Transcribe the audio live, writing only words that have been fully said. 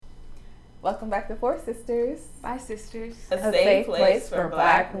Welcome back to Four Sisters. Bye, sisters. A safe place for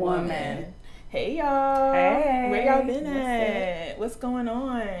Black women. Hey, y'all. Hey. Where y'all been at? What's going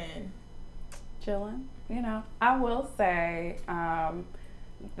on? Chilling. You know, I will say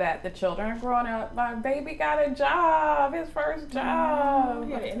that the children are growing up. My baby got a job, his first job.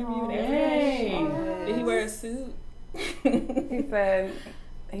 We had an interview with Yay. everything. Did he wear a suit? He said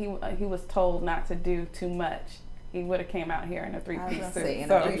he was told not to do too much. He would have came out here in a three-piece suit.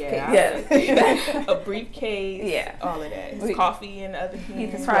 In a briefcase. Yes. A briefcase. Yeah. All of that. His coffee and other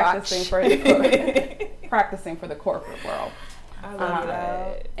things. He's practicing for the corporate world. I love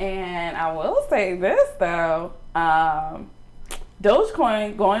that. And I will say this though,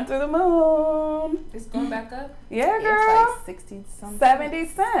 Dogecoin going through the moon. It's going back up? Yeah, It's girl. like 60 something. 70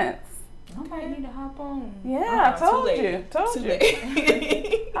 cents. I might need to hop on. Yeah, I told too you. late. Told Too you.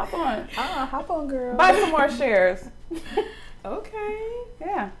 late. Hop on. Hop on, girl. Buy some more shares. Okay.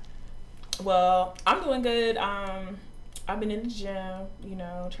 Yeah. Well, I'm doing good. I've been in the gym, you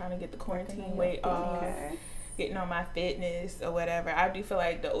know, trying to get the quarantine weight off, Okay. getting on my fitness or whatever. I do feel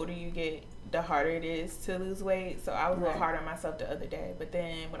like the older you get, the harder it is to lose weight. So I was a little hard on myself the other day. But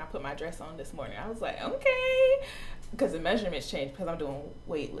then when I put my dress on this morning, I was like, okay. Because the measurements changed because I'm doing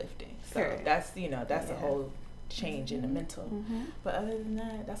weightlifting. So Sure. that's, you know, that's a whole change in the mental. Mm-hmm. But other than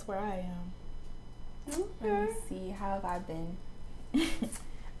that, that's where I am. Let me see. How have I been?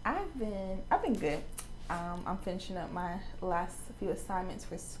 I've been good. I'm finishing up my last few assignments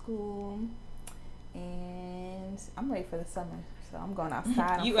for school, and I'm ready for the summer. So I'm going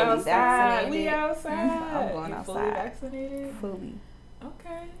outside. I'm You fully outside. vaccinated. We outside. I'm going You outside. fully vaccinated? Fully.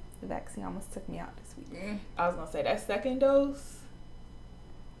 Okay. The vaccine almost took me out this week. I was gonna say that second dose.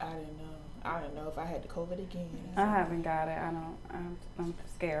 I didn't know. I don't know if I had the COVID again. I haven't got it. I'm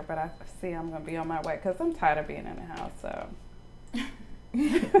scared, but I see I'm gonna be on my way because I'm tired of being in the house. So.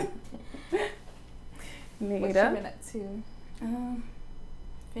 What you Nita. been up to?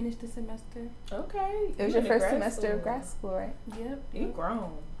 Finished the semester. Okay. It was your first semester of grad school, right? Yep. You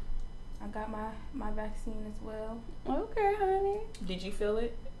grown. I got my vaccine as well. Okay, honey. Did you feel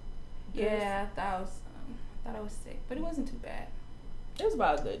it? Yeah, I thought I was sick, but it wasn't too bad. It was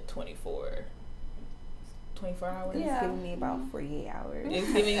about a good 24 hours. It's giving me about 48 hours.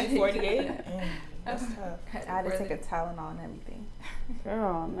 It's giving you 48? That's tough. I had to take a Tylenol and everything.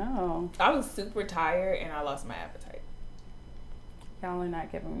 Girl, no. I was super tired and I lost my appetite. Y'all are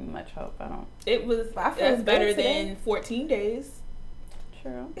not giving me much hope. I don't. It was But I feel that's good better today. than 14 days.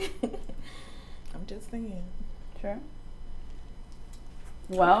 True. I'm just saying. True.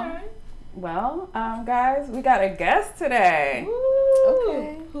 Well, guys, we got a guest today. Ooh.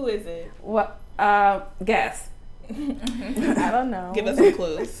 Okay. Who is it? What? Guess. I don't know. Give us some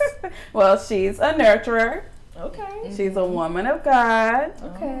clues. Well, she's a nurturer. Okay. She's a woman of God,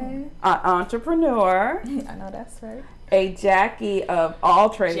 Okay. an entrepreneur, I know that's right. a Jackie of all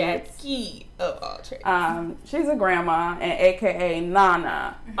trades. Jackie of all trades. She's a grandma and AKA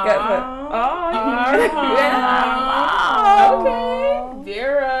Nana. Guess what? Okay.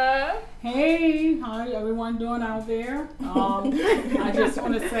 Vera. Hey, how everyone doing out there? I just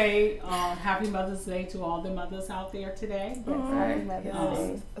want to say Happy Mother's Day to all the mothers out there today. Happy Mother's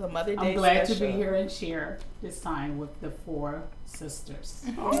Day. The Mother Day I'm glad special. to be here and share this time with the four sisters.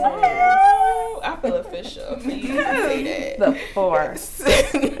 Oh, I feel official for you to say that. The fourth.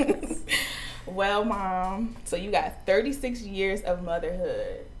 Well, Mom, so you got 36 years of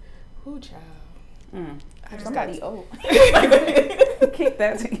motherhood. Who, child? I just got Somebody old. Keep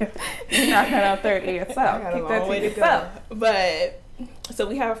that to you. You're not gonna 30 yourself. I got Keep a that long to way to yourself. go. But so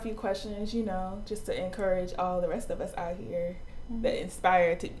we have a few questions, you know, just to encourage all the rest of us out here that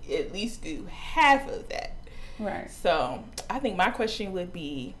inspire to at least do half of that. Right. So I think my question would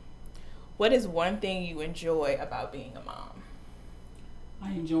be, what is one thing you enjoy about being a mom?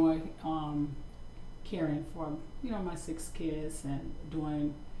 I enjoy caring for my 6 kids and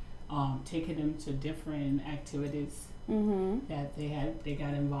doing taking them to different activities Mm-hmm. that they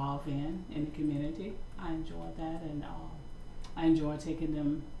got involved in the community. I enjoy that, and I enjoy taking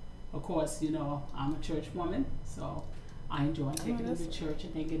them. Of course, I'm a church woman, so I enjoy taking them to church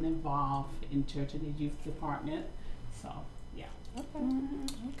and they get involved in church and the youth department. So yeah.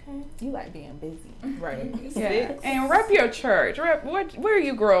 Okay. You like being busy. Right. Yeah. And rep your church. Where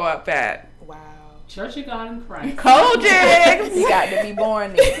you grow up at? Wow. Church of God in Christ. Kojic. You got to be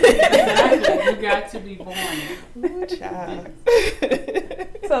born there. Exactly. You got to be born. Ooh, child.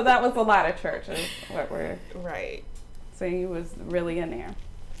 So that was a lot of churches. What were? Right. So you was really in there.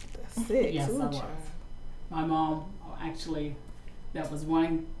 That's sick. Yes, Ooh, I was. child. My mom, actually, that was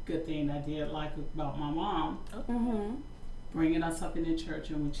one good thing I did like about my mom. Mm-hmm. bringing us up in the church,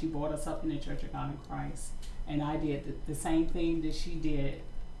 and when she brought us up in the Church of God in Christ, and I did the same thing that she did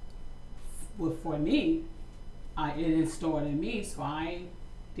for me, it installed in me, so I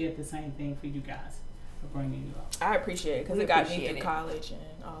did the same thing for you guys, for bringing you up. I appreciate it because We it got me appreciate through it. college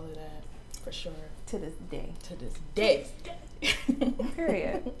and all of that, for sure. To this day. To this day.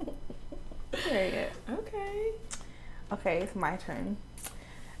 Period. Period. Okay. Okay, it's my turn.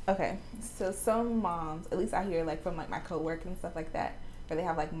 Okay, so some moms, at least I hear like from like my coworkers and stuff like that, where they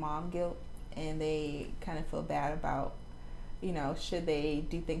have like mom guilt and they kind of feel bad about, you know, should they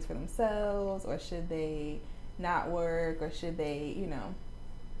do things for themselves or should they not work or should they, you know,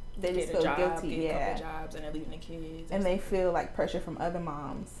 they just Get a feel job, guilty, get a yeah, couple jobs, and they're leaving the kids. and they feel like pressure from other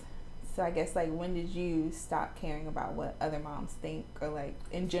moms. So I guess like when did you stop caring about what other moms think, or like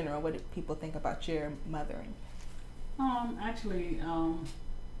in general, what do people think about your mothering? Actually,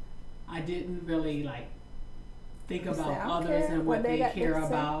 I didn't really like think You about say, "I don't others care and what what they they got to care say."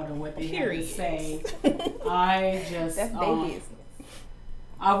 about or what they have to Period. say. I just, That's their business.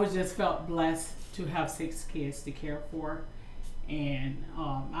 I was just felt blessed to have 6 kids to care for, and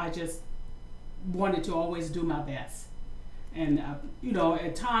I just wanted to always do my best. And you know,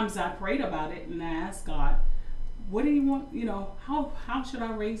 at times I prayed about it and I asked God, "What do you want? You know, how should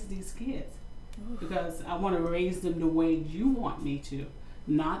I raise these kids? Because I want to raise them the way you want me to,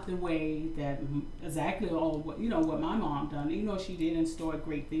 not the way that exactly all what what my mom done. You know, she did instill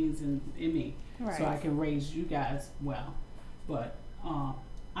great things in me, Right. so I can raise you guys well. But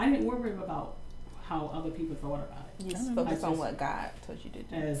I didn't worry about how other people thought about it. You I just don't know. focus I on just- what God told you to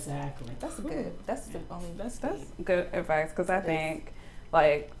do. Exactly. That's good. That's the only. That's That's deep. good advice because I It is. think,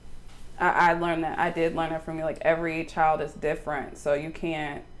 like, I learned that. I did learn that from you. Like, every child is different, so you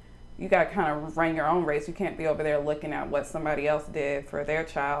got to kind of run your own race. You can't be over there looking at what somebody else did for their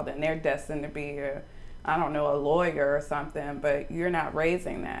child and they're destined to be a lawyer or something, but you're not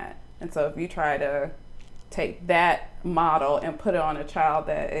raising that. And so if you try to take that model and put it on a child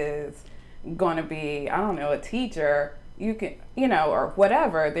that is going to be, a teacher, you can, or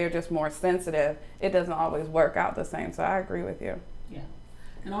whatever, they're just more sensitive. It doesn't always work out the same. So I agree with you. Yeah.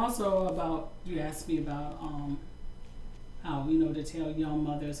 And also about, you asked me about how, to tell young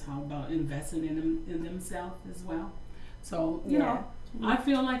mothers how about investing in themselves as well. So, you know, I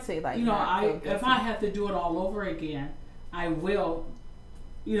feel like, Say, like, you know, not feel if guilty. I have to do it all over again, I will,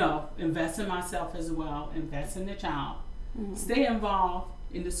 invest in myself as well, invest in the child, stay involved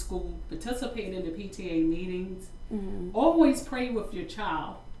in the school, participate in the PTA meetings, always pray with your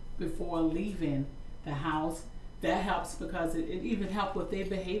child before leaving the house. That helps because it even helps with their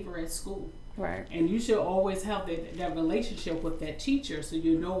behavior at school. Right. And you should always have that relationship with that teacher so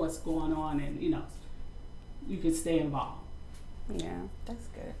you know what's going on and, you can stay involved. Yeah. That's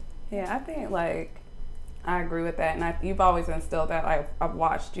good. Yeah, I think like I agree with that, and you've always instilled that. I've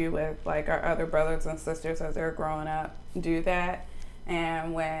watched you with like our other brothers and sisters as they're growing up do that,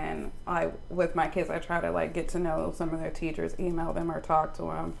 and when with my kids, I try to like get to know some of their teachers, email them or talk to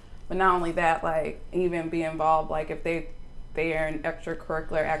them. But not only that, like even be involved. Like if they are in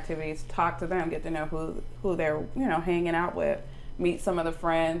extracurricular activities, talk to them, get to know who they're hanging out with, meet some of the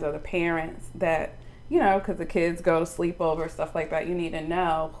friends or the parents that. Because the kids go to sleepover, stuff like that. You need to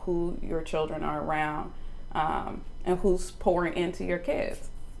know who your children are around and who's pouring into your kids.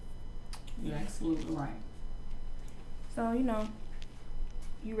 You're absolutely right. So,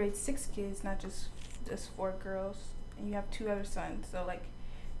 you raised 6 kids, not just 4 girls, and you have 2 other sons. So, like,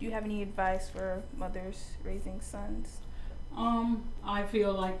 do you have any advice for mothers raising sons? I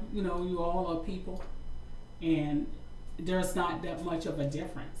feel like, you all are people, and there's not that much of a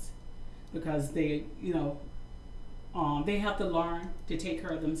difference because they, they have to learn to take care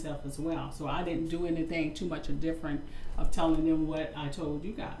of themselves as well. So I didn't do anything too much different of telling them what I told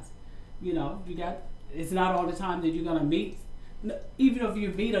you guys. It's not all the time that you're going to meet. Even if you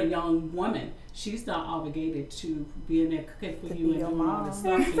meet a young woman, she's not obligated to be in there cooking for To you be and your doing all mom. this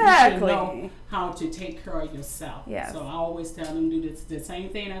stuff. So you should Exactly. know how to take care of yourself. Yes. So I always tell them do the same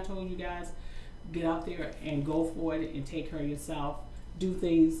thing I told you guys. Get out there and go for it and take care of yourself. Do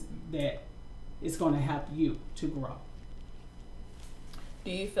things that is going to help you to grow.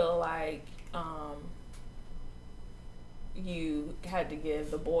 Do you feel like you had to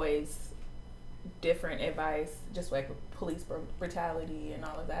give the boys different advice, just like with police brutality and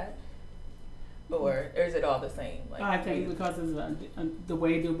all of that? Or is it all the same? Like, I think because of the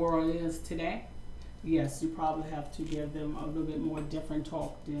way the world is today, yes, you probably have to give them a little bit more different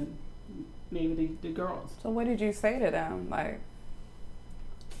talk than maybe the girls. So what did you say to them? Like,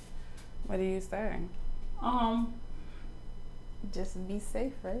 what do you say? Just be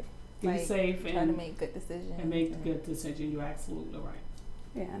safe, right? be safe try to make good decisions and make good decisions. You're absolutely right.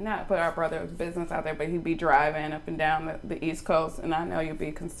 Yeah, not put our brother's business out there, but he'd be driving up and down the East Coast, and I know you'd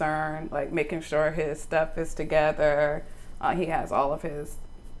be concerned, like making sure his stuff is together. He has all of his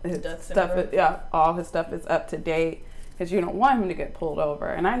stuff. All his stuff is up to date, because you don't want him to get pulled over.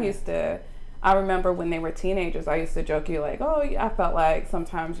 And I remember when they were teenagers, I used to joke you like, oh, I felt like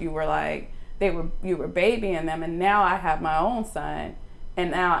sometimes you were like you were babying them, and now I have my own son. And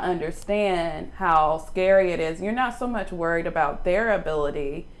now I understand how scary it is. You're not so much worried about their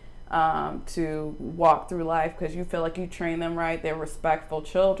ability to walk through life, because you feel like you train them right. They're respectful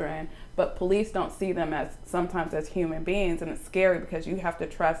children. But police don't see them sometimes as human beings. And it's scary because you have to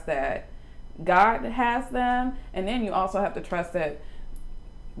trust that God has them. And then you also have to trust that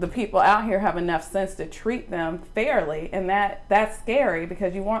the people out here have enough sense to treat them fairly. And that's scary,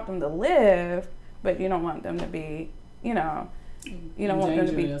 because you want them to live, but you don't want them to be, you don't want them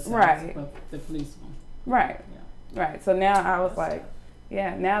to be right. The policeman. Right. Yeah. Right. So now I was like,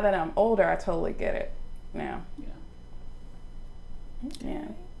 yeah. Now that I'm older, I totally get it. Now. Yeah. Okay. Yeah.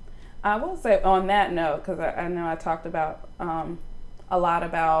 I will say on that note, because I know I talked about a lot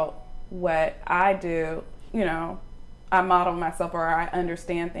about what I do. I model myself, or I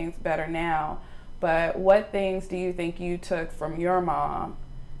understand things better now. But what things do you think you took from your mom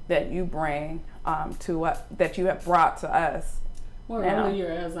that you bring that you have brought to us? Well, earlier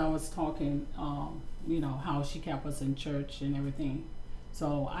as I was talking, how she kept us in church and everything.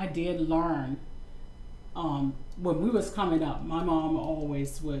 So I did learn, when we was coming up, my mom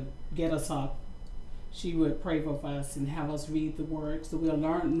always would get us up. She would pray for us and have us read the word. So we'll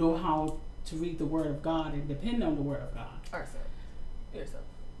know how to read the word of God and depend on the word of God. Yourself.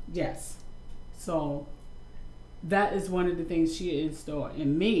 Yes. So that is one of the things she instilled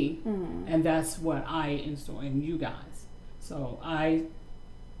in me, and that's what I instill in you guys. So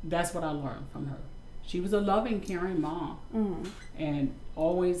that's what I learned from her. She was a loving, caring mom, and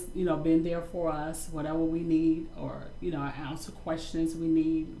always, been there for us, whatever we need, or, answer questions we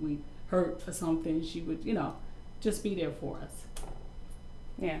need. We hurt or something, she would, just be there for us.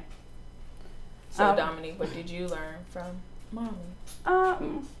 Yeah. So, Dominique, what did you learn from Mommy?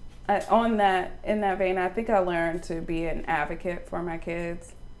 In that vein, I think I learned to be an advocate for my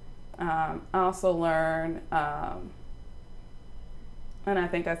kids. I also learned, and I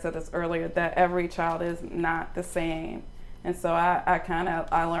think I said this earlier, that every child is not the same. And so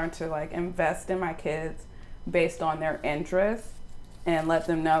I learned to like invest in my kids based on their interests and let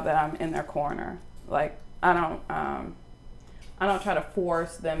them know that I'm in their corner. Like I don't try to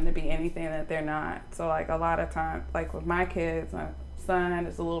force them to be anything that they're not. So like a lot of times, like with my kids, my son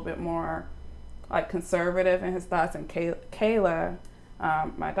is a little bit more like conservative in his thoughts, and Kayla,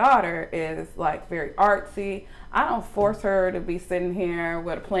 my daughter, is like very artsy. I don't force her to be sitting here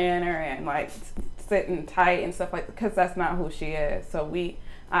with a planner and like sitting tight and stuff like that, because that's not who she is. So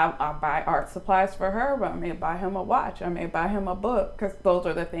I buy art supplies for her, but I may buy him a watch. I may buy him a book, because those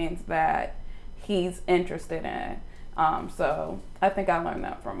are the things that he's interested in. So I think I learned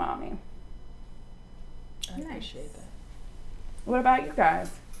that from Mommy. I appreciate that. What about you guys?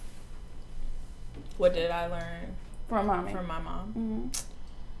 What did I learn from Mommy? From my mom?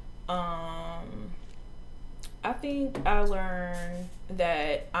 Mm-hmm. I think I learned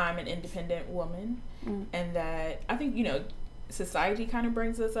that I'm an independent woman, and that I think, society kind of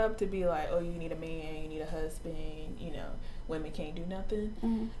brings us up to be like, oh, you need a man, you need a husband, women can't do nothing.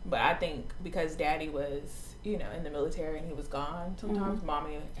 Mm-hmm. But I think because Daddy was, in the military and he was gone sometimes,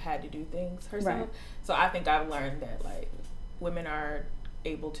 Mommy had to do things herself. Right. So I think I've learned that, like, women are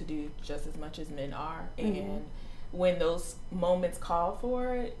able to do just as much as men are. And when those moments call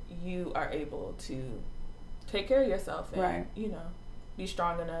for it, you are able to take care of yourself and, be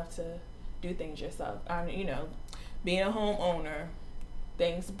strong enough to do things yourself. Being a homeowner,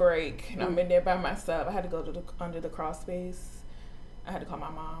 things break, and I'm in there by myself. I had to go to under the crawl space. I had to call my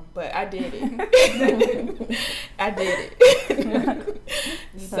mom, but I did it. I did it.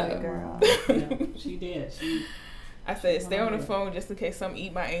 So, girl. Yeah, she did. I said, stay on the phone just in case something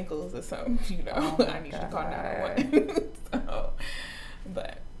eat my ankles or something. I need you to call 911. So,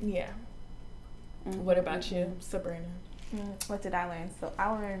 but yeah. What about you, Sabrina? What did I learn? So I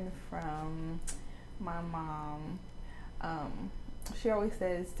learned from my mom. She always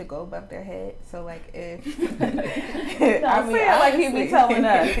says to go above their head. So like if like he be telling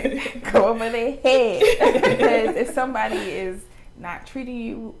us, go over their head. Because if somebody is not treating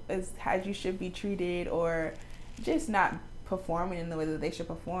you as you should be treated, or just not performing in the way that they should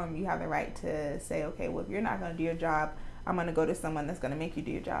perform, you have the right to say, okay, well, if you're not going to do your job, I'm going to go to someone that's going to make you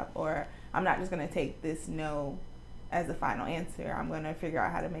do your job, or I'm not just going to take this no as a final answer. I'm going to figure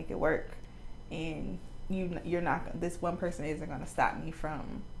out how to make it work. And you're not, this one person isn't going to stop me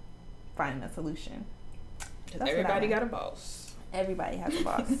from finding a solution. Because everybody got a boss. Everybody has a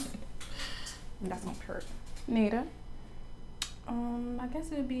boss. That's on purpose. Nita? I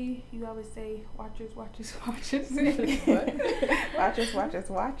guess it would be, you always say, watchers. Watchers. Like,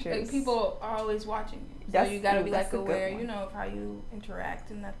 people are always watching you. So you got to be like aware, you know, of how you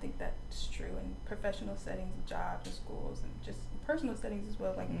interact. And I think that's true in professional settings, jobs, and schools, and just personal settings as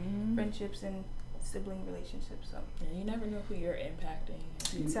well, like friendships and sibling relationships. So and you never know who you're impacting.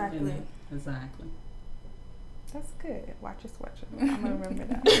 Exactly. Exactly. That's good. Watchers. I'm gonna remember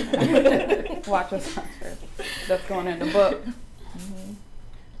that. Watchers. That's going in the book.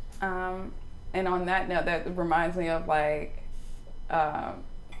 Mm-hmm. And on that note, that reminds me of like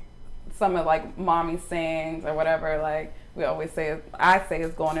some of like mommy sayings or whatever. Like we always say, I say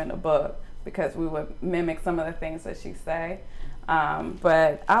is going in the book because we would mimic some of the things that she say.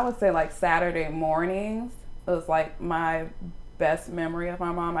 But I would say like Saturday mornings was like my best memory of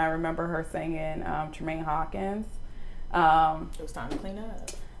my mom. I remember her singing Tremaine Hawkins. It was time to clean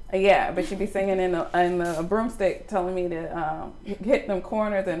up. Yeah, but she'd be singing in the broomstick, telling me to hit them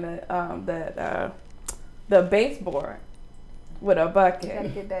corners and the baseboard with a bucket. You gotta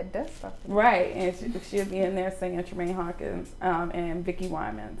get that dust off. Right, and she'd be in there singing Tremaine Hawkins and Vicki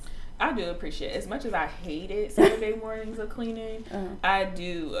Wyman's. I do appreciate, as much as I hated Saturday mornings of cleaning, I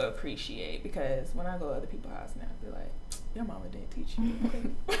do appreciate, because when I go to other people's house now, I be like, your mama didn't teach you.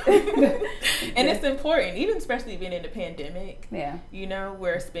 And it's important, even especially being in the pandemic. Yeah. You know,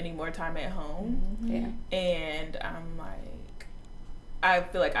 we're spending more time at home. Yeah. And I'm like, I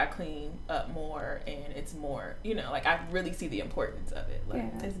feel like I clean up more, and it's more, you know, like I really see the importance of it. Like,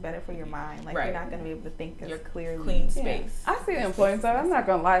 It's better for your mind. Like you're not gonna be able to think as clearly. Clean space. I see the importance of it. I'm not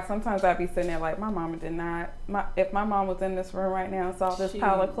gonna lie. Sometimes I'd be sitting there like, my mama did not. If my mom was in this room right now and saw this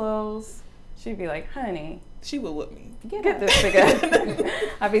pile of clothes, she'd be like, honey, she would whoop me. Get this together.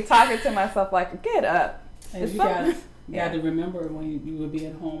 I'd be talking to myself like, get up. And you got to remember when you would be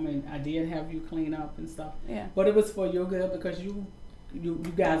at home, and I did have you clean up and stuff. Yeah. But it was for your good, because you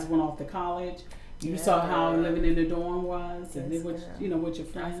guys went off to college. You saw how living in the dorm was, and then with your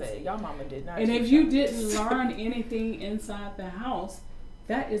friends. I said, y'all mama did not. And if you didn't learn anything inside the house,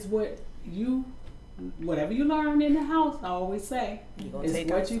 that is whatever you learn in the house, I always say, is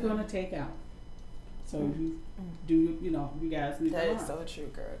what you're gonna take out. So you do, you guys need that to is learn. so true,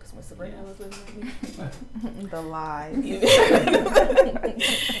 girl. Because when Sabrina was living with me, the lies.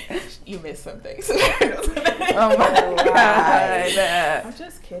 You missed some things. Oh my God. I'm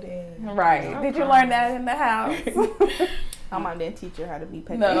just kidding. Right. Did you learn that in the house? My mom didn't teach her how to be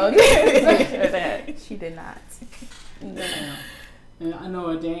petty. No. She did not. No. And I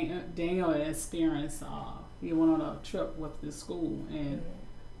know Daniel experienced, he went on a trip with the school, and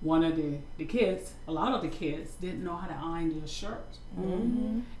one of the kids, a lot of the kids didn't know how to iron their shirts.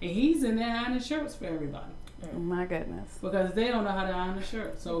 And he's in there ironing shirts for everybody. Oh my goodness. Because they don't know how to iron a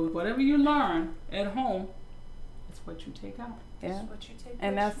shirt. So whatever you learn at home, it's what you take out. Yeah. what you take.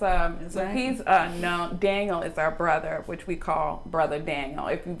 And that's so Exactly. he's Daniel is our brother, which we call Brother Daniel.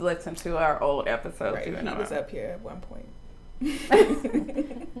 If you've listened to our old episodes, Right. you He know was up here at one point.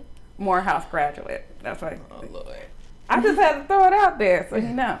 Morehouse graduate. That's right. Oh Lord. I just had to throw it out there so you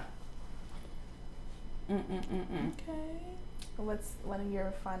know. Okay. What's one of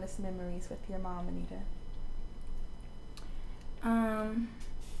your fondest memories with your mom, Anita?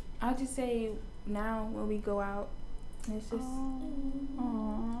 I'll just say now when we go out, it's just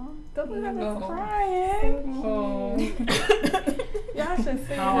Don't let us crying. Oh. Y'all should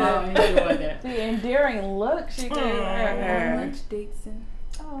see How I enjoyed that. the endearing look she gave her. lunch dates and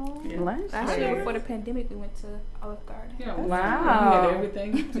Lunch. last year before the pandemic we went to Olive Garden. Yeah, Wow. We had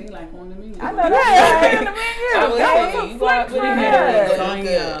everything seemed like on the menu. I know that. Yeah, I was that was saying, a you flick got for with it. us.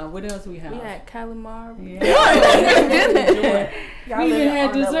 Lasagna. What else we have? We had calamari. Yeah. Y'all We even living had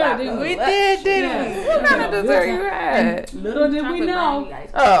on the dessert, lap didn't of we? did, didn't Yeah. we? What kind of Yeah. dessert you had? Little did we Chocolate know. brownie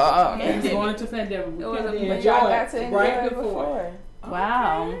ice cream. Oh, It was going to pandemic. We It was couldn't a- enjoy But y'all got it to enjoy right it before.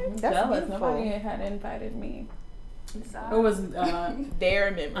 wow. That's Jealous. beautiful. Nobody had invited me. It was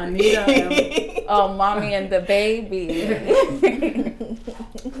Their memory. Anita and Oh, mommy and the baby. We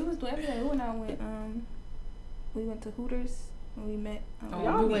was doing everything. When I went, we went to Hooters when we met.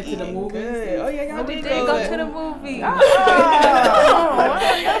 we went to the movies. Good. Oh yeah, y'all we did did go go to the movie. Oh,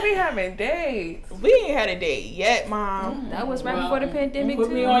 y'all be having dates. We ain't had a date yet, Mom. That was right Well, before the pandemic Put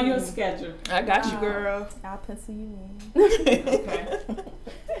too. me on your schedule. I got you, girl. I'll pencil you in. Okay.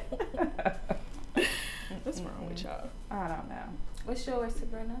 What's wrong with y'all? I don't know. What's yours,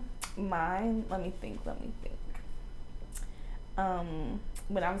 Sabrina? Mine, let me think.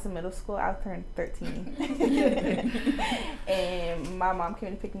 when I was in middle school, I turned 13. And my mom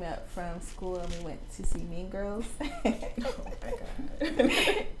came to pick me up from school, and we went to see Mean Girls. Oh my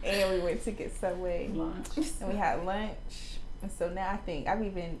God. And we went to get Subway. Lunch. And we had lunch. And so now I think I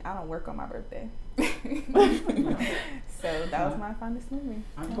don't work on my birthday. So that was my fondest memory.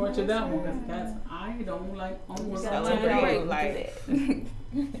 I tortured that one because I don't like on Celebrate, like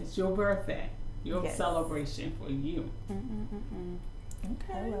it's your birthday, your Yes. celebration for you.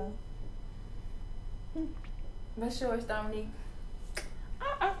 Okay. Hello. What's yours, Dominique?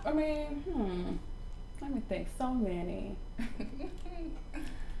 I mean, let me think. So many.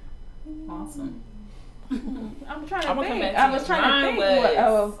 Awesome. I'm trying to I'ma come think. back to I was you. trying Mine to think.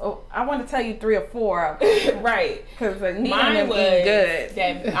 was- I want to tell you 3 or 4 Right. because neither Mine of them was be good.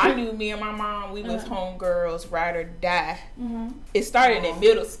 that I knew me and my mom, we was homegirls, ride or die. Mm-hmm. It started in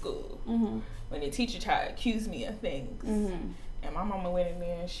middle school Mm-hmm. when the teacher tried to accuse me of things. Mm-hmm. And my mama went in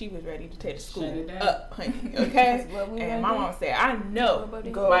there and she was ready to take the school Shut it down. up, honey. Okay? That's what we And gonna my do. mom said, I know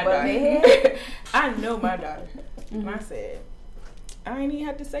Go my above daughter. their head. I know my daughter. And I Mhm. said, I ain't even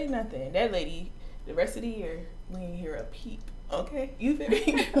have to say nothing. That lady, the rest of the year, we didn't hear a peep. Okay? You hear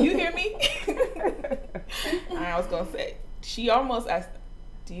me? You hear me? I was going to say, she almost asked,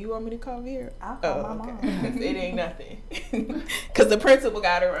 do you want me to call Vera? I'll call my okay. mom. It ain't nothing. Because the principal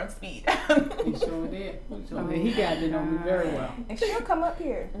got her on speed. He sure did. He got it on me very well. And she'll come up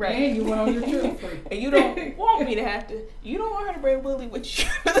here. Right. And you went on your trip free. And you don't want me to have to, you don't want her to bring Willie with you.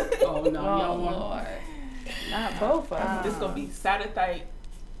 Oh no, y'all want Lord. Not both of them. This going to be Saturday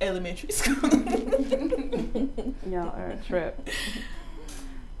Elementary School. Y'all are a trip.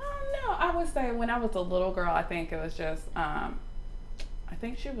 I don't know. I would say when I was a little girl, I think it was just, I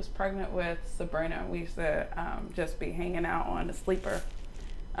think she was pregnant with Sabrina. We used to just be hanging out on the sleeper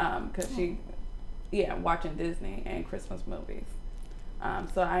because watching Disney and Christmas movies.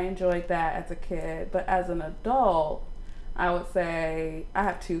 So I enjoyed that as a kid. But as an adult, I would say I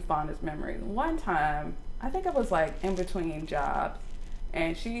have 2 fondest memories. One time, I think I was like in between jobs,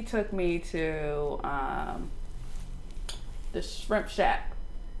 and she took me to the Shrimp Shack.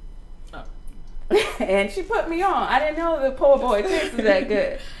 Oh. And she put me on. I didn't know the po' boy tasted that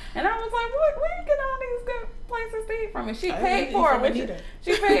good. And I was like, where you get all these good places to eat from? And she I paid didn't eat for from it. it either.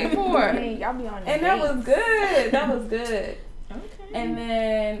 She paid for it. Hey, y'all be on And that was good. That was good. Okay. And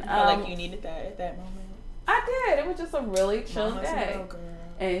then I feel like you needed that at that moment. I did. It was just a really chill Mama's day. little girl.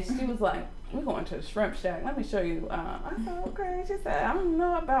 And she was like, we're going to the Shrimp Shack. Let me show you. I said, okay. She said, I don't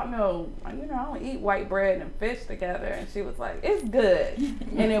know about I don't eat white bread and fish together. And she was like, it's good.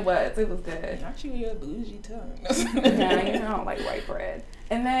 And it was good. Not you, your bougie tongue. Yeah, I don't like white bread.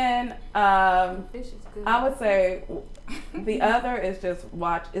 And then Fish is good. I would say the other is just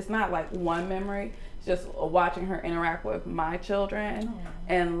it's not like one memory. It's just watching her interact with my children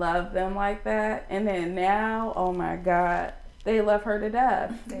and love them like that. And then now, oh my God, they love her to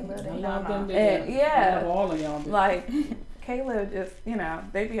death. They love I their love them mama. to And, death. yeah. I love all of y'all. to Like Caleb just,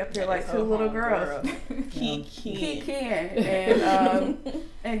 they be up here like 2 little girls. Kiki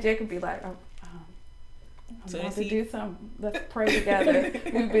and Jacob be like, I'm So about is to he- do something. Let's pray together.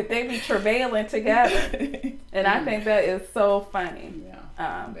 They be travailing together, and I think that is so funny. Yeah.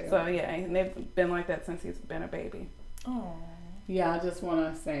 So yeah, and they've been like that since he's been a baby. Oh. Yeah, I just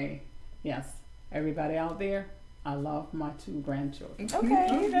want to say, yes, everybody out there, I love my 2 grandchildren.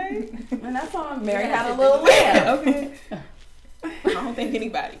 Okay, and that's on Mary Had a Little Lamb. Okay. I don't think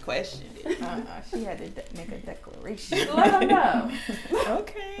anybody questioned it. She had to make a declaration. Let them know.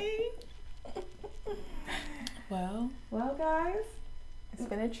 Okay. Well, guys, It's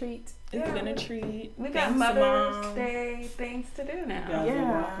been a treat. it's been a treat. we got Thanks, Mother's Mom. Day things to do now. You guys are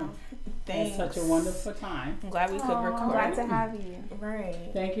Yeah. welcome. Thanks. It's such a wonderful time. I'm glad we could Aw, record. Glad to have you. Right.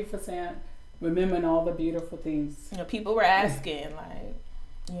 Thank you for remembering all the beautiful things. People were asking,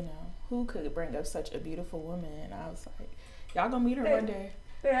 who could bring up such a beautiful woman? And I was like, y'all gonna meet her one day.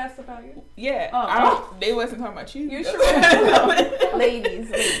 They asked about you. Yeah. Oh. They wasn't talking about you. You sure? Ladies.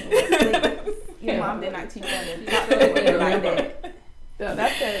 Your mom did not teach you to talk to women like that. So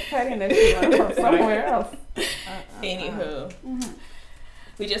that's the pettiness you learned from somewhere else. Anywho,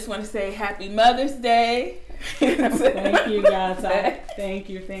 we just want to say Happy Mother's Day. Thank you, guys. Thank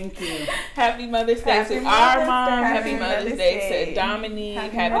you. Happy Mother's Day Happy to Mother's our Day. mom. Happy Happy Mother's Mother's Day Day. to Dominique.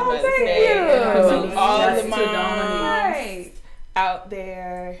 Happy Happy Mother's Mother's Day. Day Thank to you. all Yes, the to moms Right. out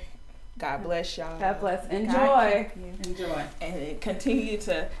there. God bless y'all. God bless. God Enjoy. keep you. Enjoy. And continue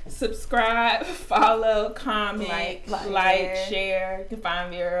to subscribe, follow, comment, Like, share. You can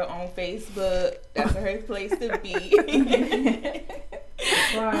find Vera on Facebook. That's her place to be.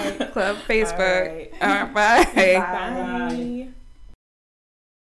 Right. Club Facebook. All right. All right, bye. Bye.